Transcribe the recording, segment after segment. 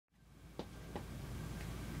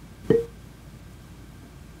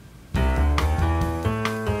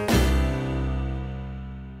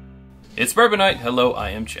It's Bourbon Night. Hello,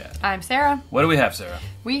 I am Chad. I'm Sarah. What do we have, Sarah?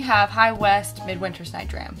 We have High West Midwinter's Night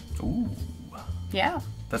Dram. Ooh. Yeah.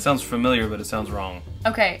 That sounds familiar, but it sounds wrong.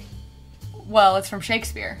 Okay. Well, it's from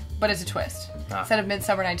Shakespeare, but it's a twist. Ah. Instead of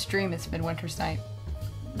Midsummer Night's Dream, it's Midwinter's Night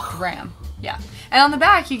Dram. Yeah. And on the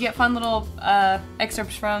back, you get fun little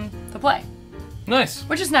excerpts from the play. Nice.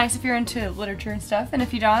 Which is nice if you're into literature and stuff, and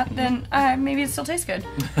if you're not, then maybe it still tastes good.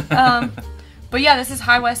 But yeah, this is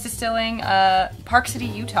High West Distilling, Park City,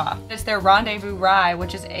 Utah. It's their Rendezvous Rye,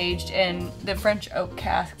 which is aged in the French oak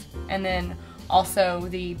casks, and then also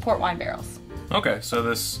the port wine barrels. Okay, so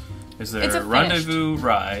this is their Rendezvous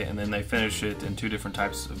Rye, and then they finish it in 2 different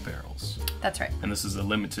types of barrels. That's right. And this is a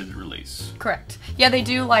limited release. Correct. Yeah, they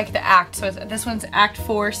do like the act. So this one's Act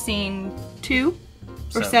 4, Scene 2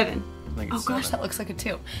 or 7. I think it's 7. Gosh, that looks like a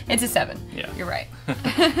 2. It's a 7. Yeah. You're right.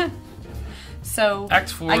 So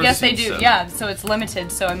Act 4, I guess they Scene do. 7. Yeah, so it's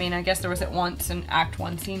limited. So I mean, I guess there was at once an Act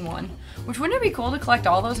 1, Scene 1. Which wouldn't it be cool to collect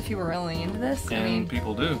all those if you were really into this? And I mean,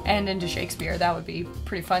 people do. And into Shakespeare. That would be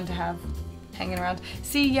pretty fun to have hanging around.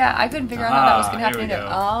 See, yeah, I couldn't figure out how that was going to happen either.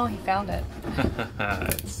 Oh, he found it.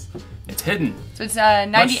 It's hidden. So it's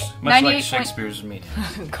 98 like Shakespeare's meaning.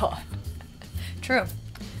 God. True.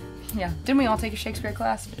 Yeah. Didn't we all take a Shakespeare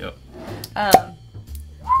class? Yep.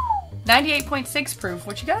 98.6 proof,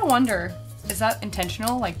 which you gotta wonder, is that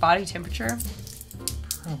intentional, like body temperature?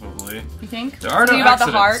 Probably. You think? There are no about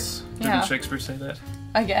accidents. the heart? Didn't Shakespeare say that?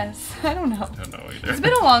 I guess. I don't know. I don't know either. It's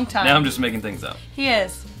been a long time. Now I'm just making things up. He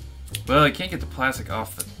is. Well, I can't get the plastic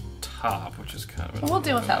off the top, which is kind of Well, we'll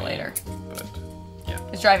deal with that later. But, yeah.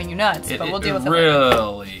 It's driving you nuts, but we'll deal with it later. It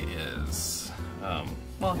really is.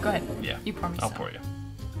 Well, go ahead. Yeah. You pour me I'll some. pour you.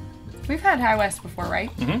 We've had High West before, right?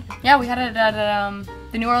 Mm-hmm. Yeah, we had it at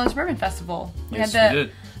the New Orleans Bourbon Festival. Yes, had we the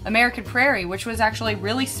did. American Prairie, which was actually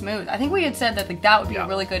really smooth. I think we had said that that would be a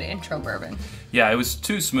really good intro bourbon. Yeah, it was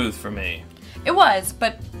too smooth for me. It was,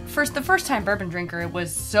 but the first time bourbon drinker, it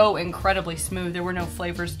was so incredibly smooth. There were no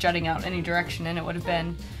flavors jutting out in any direction, and it would have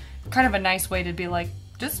been kind of a nice way to be like,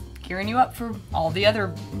 just gearing you up for all the other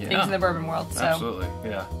things in the bourbon world. So Absolutely,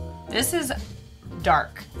 yeah. This is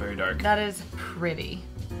dark. Very dark. That is pretty.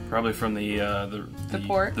 Probably from the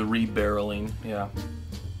port? the rebarreling, yeah.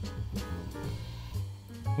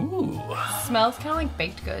 Ooh. Smells kind of like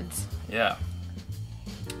baked goods. Yeah.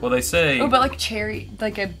 Well, they say. Oh, but like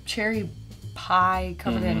a cherry pie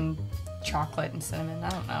covered in chocolate and cinnamon. I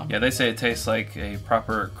don't know. Yeah, they say it tastes like a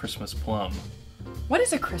proper Christmas plum. What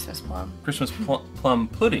is a Christmas plum? Christmas plum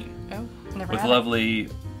pudding. Oh, never With had lovely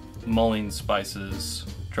mulling spices,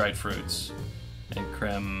 dried fruits, and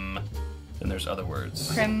creme. Then there's other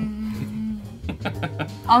words. Creme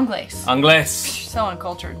anglaise. Anglaise. So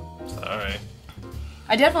uncultured. Sorry.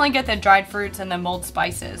 I definitely get the dried fruits and the mulled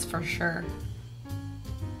spices for sure.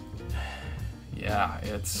 Yeah,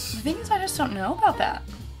 it's The thing is, I just don't know about that.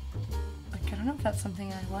 Like, I don't know if that's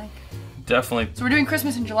something I like. definitely So we're doing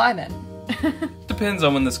Christmas in July then. depends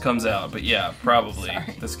on when this comes out, but yeah, probably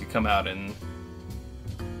Sorry. this could come out in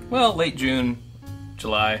late June,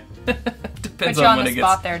 July. Depends Put you on on when the it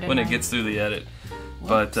spot gets there, didn't when I? it gets through the edit.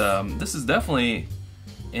 But this is definitely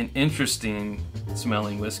an interesting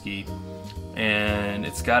smelling whiskey, and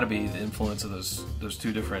it's got to be the influence of those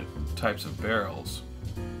 2 different types of barrels.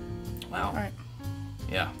 Wow. All right.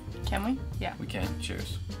 Yeah, Can we? Yeah. we can.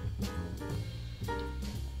 Cheers.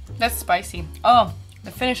 That's spicy. Oh,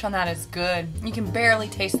 the finish on that is good. You can barely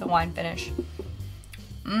taste the wine finish.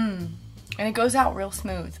 And it goes out real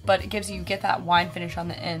smooth, but you get that wine finish on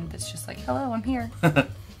the end that's just like, hello, I'm here.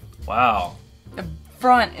 Wow. The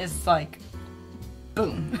front is like,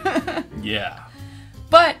 boom. Yeah.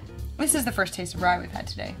 But this is the first taste of rye we've had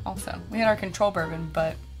today also. We had our control bourbon,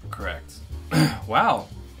 but... Correct. Wow.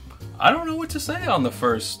 I don't know what to say on the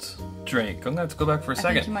first drink. I'm going to have to go back for a second.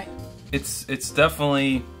 I think you might... It's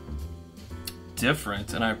definitely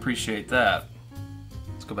different, and I appreciate that.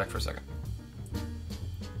 Let's go back for a second.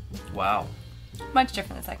 Wow. Much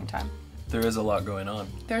different the second time. There is a lot going on.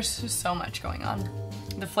 There's just so much going on.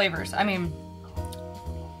 The flavors. I mean,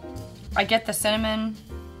 I get the cinnamon,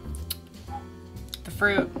 the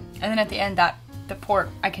fruit, and then at the end, the port,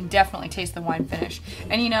 I can definitely taste the wine finish.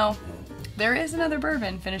 And you know, there is another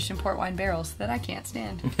bourbon finished in port wine barrels that I can't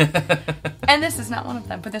stand. And this is not one of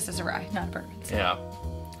them, but this is a rye, not a bourbon. So. Yeah.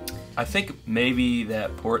 I think maybe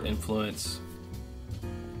that port influence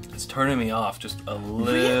is turning me off just a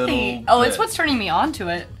little Really? Oh, it's bit. what's turning me on to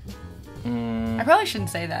it. I probably shouldn't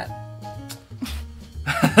say that.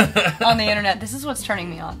 On the internet, this is what's turning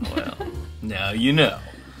me on. Well, now you know.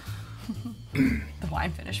 The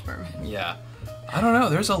wine finish bourbon. Yeah. I don't know.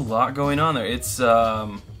 There's a lot going on there. It's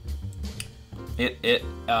It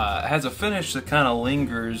has a finish that kind of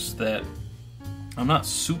lingers that I'm not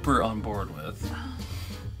super on board with.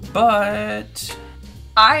 But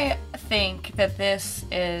I think that this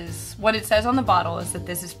is, what it says on the bottle is that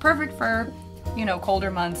this is perfect for, you know,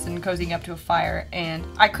 colder months and cozying up to a fire, and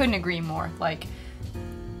I couldn't agree more. Like,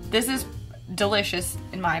 this is delicious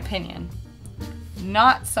in my opinion.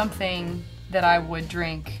 Not something that I would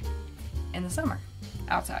drink in the summer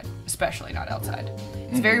outside, especially not outside.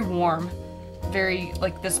 It's very warm, very,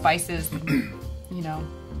 like, the spices, you know,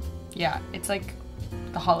 yeah, it's like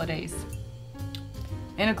the holidays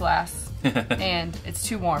in a glass. And it's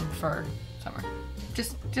too warm for summer.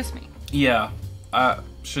 Just me. yeah, I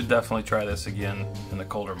should definitely try this again in the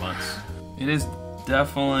colder months. It is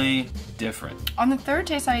definitely different. On the third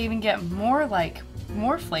taste, I even get more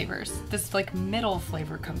flavors. This like middle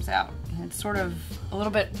flavor comes out. And it's sort of a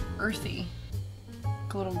little bit earthy.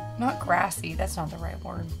 A little, not grassy, that's not the right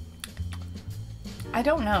word. I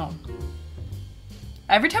don't know.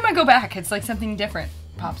 Every time I go back, it's like something different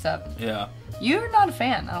pops up. Yeah. You're not a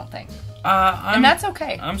fan, I don't think. And that's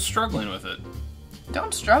okay. I'm struggling with it.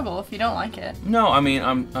 Don't struggle if you don't like it. No, I mean,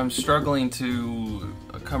 I'm struggling to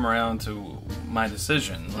come around to my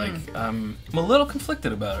decision. Like, I'm a little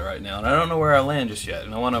conflicted about it right now, and I don't know where I land just yet,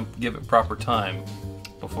 and I want to give it proper time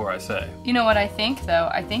before I say. You know what I think, though?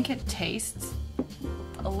 I think it tastes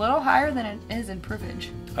a little higher than it is in proofage.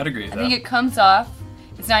 I'd agree with that. I think it comes off,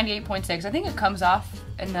 it's 98.6. I think it comes off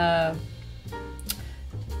in the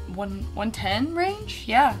 110 range.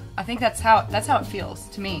 Yeah, I think that's how it feels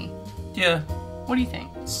to me. Yeah. What do you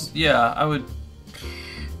think? Yeah, I would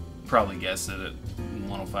probably guess it at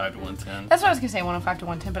 105 to 110. That's what I was gonna say, 105 to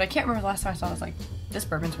 110. But I can't remember the last time I saw it. I was like, this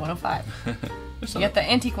bourbon's 105. You got the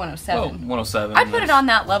Antique 107. Oh, 107. I'd put it on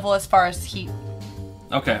that level as far as heat.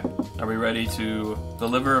 Okay, are we ready to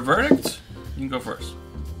deliver a verdict? You can go first.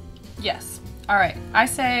 Yes. All right. I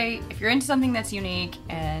say if you're into something that's unique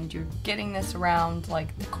and you're getting this around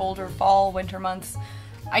like the colder fall, winter months,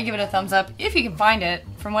 I give it a thumbs up if you can find it.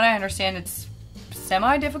 From what I understand, it's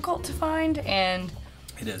semi-difficult to find and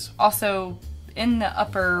It is. also in the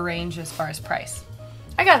upper range as far as price.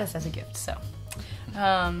 I got this as a gift, so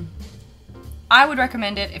I would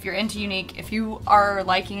recommend it if you're into unique. If you are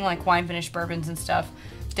liking like wine finished bourbons and stuff,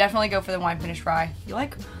 definitely go for the wine finished rye. If you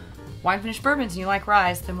like wine finished bourbons and you like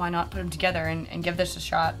ryes, then why not put them together and give this a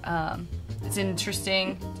shot. It's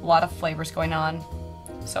interesting, a lot of flavors going on,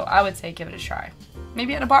 so I would say give it a try.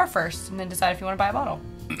 Maybe at a bar first and then decide if you want to buy a bottle.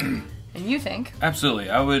 And you think? Absolutely.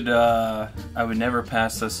 I would never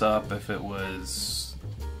pass this up if it was,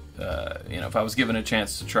 if I was given a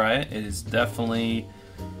chance to try it. It is definitely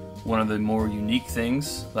one of the more unique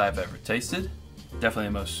things that I've ever tasted. Definitely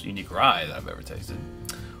the most unique rye that I've ever tasted.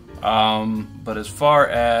 But as far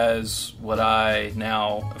as what I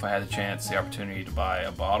now, if I had the chance, the opportunity to buy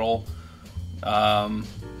a bottle,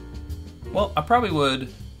 well, I probably would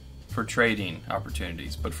for trading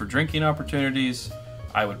opportunities, but for drinking opportunities,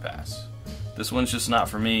 I would pass. This one's just not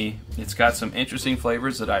for me. It's got some interesting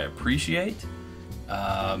flavors that I appreciate,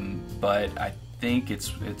 but I think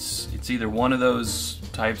it's either one of those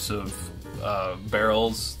types of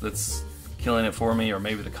barrels that's killing it for me, or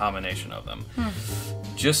maybe the combination of them.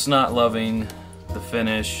 Just not loving the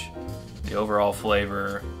finish, the overall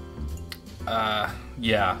flavor.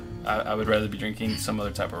 Yeah, I would rather be drinking some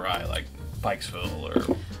other type of rye, like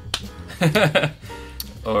Pikesville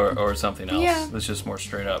or something else. Yeah. That's just more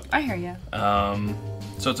straight up. I hear you.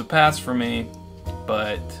 So it's a pass for me,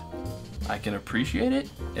 but I can appreciate it,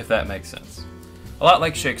 if that makes sense. A lot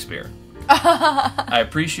like Shakespeare. I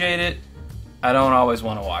appreciate it. I don't always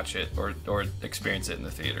want to watch it or experience it in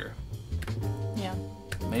the theater. Yeah.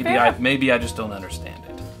 Maybe I just don't understand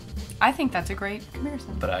it. I think that's a great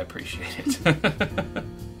comparison. But I appreciate it.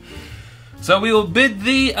 So we will bid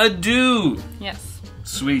thee adieu. Yes.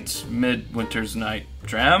 Sweet Midwinter's Night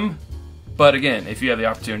Dram. But again, if you have the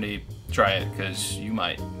opportunity, try it, because you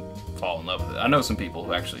might fall in love with it. I know some people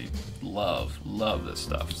who actually love this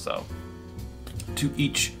stuff, so to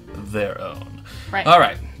each their own. Right. All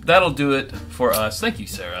right, that'll do it for us. Thank you,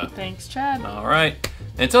 Sarah. Thanks, Chad. All right,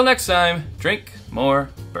 until next time, drink more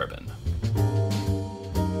bourbon.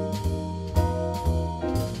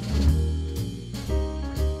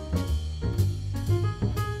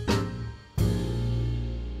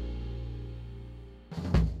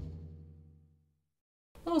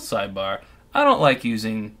 Little sidebar. I don't like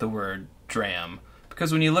using the word dram,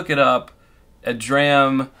 because when you look it up, a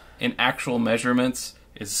dram in actual measurements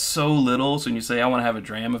is so little. So when you say I want to have a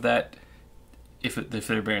dram of that, if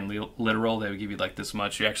they're being literal, they would give you like this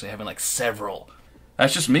much. You're actually having like several.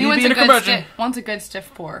 That's just me being a curmudgeon. Wants a good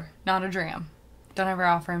stiff pour, not a dram. Don't ever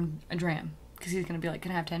offer him a dram. Because he's going to be like,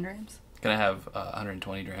 can I have 10 drams? Can I have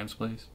 120 drams, please?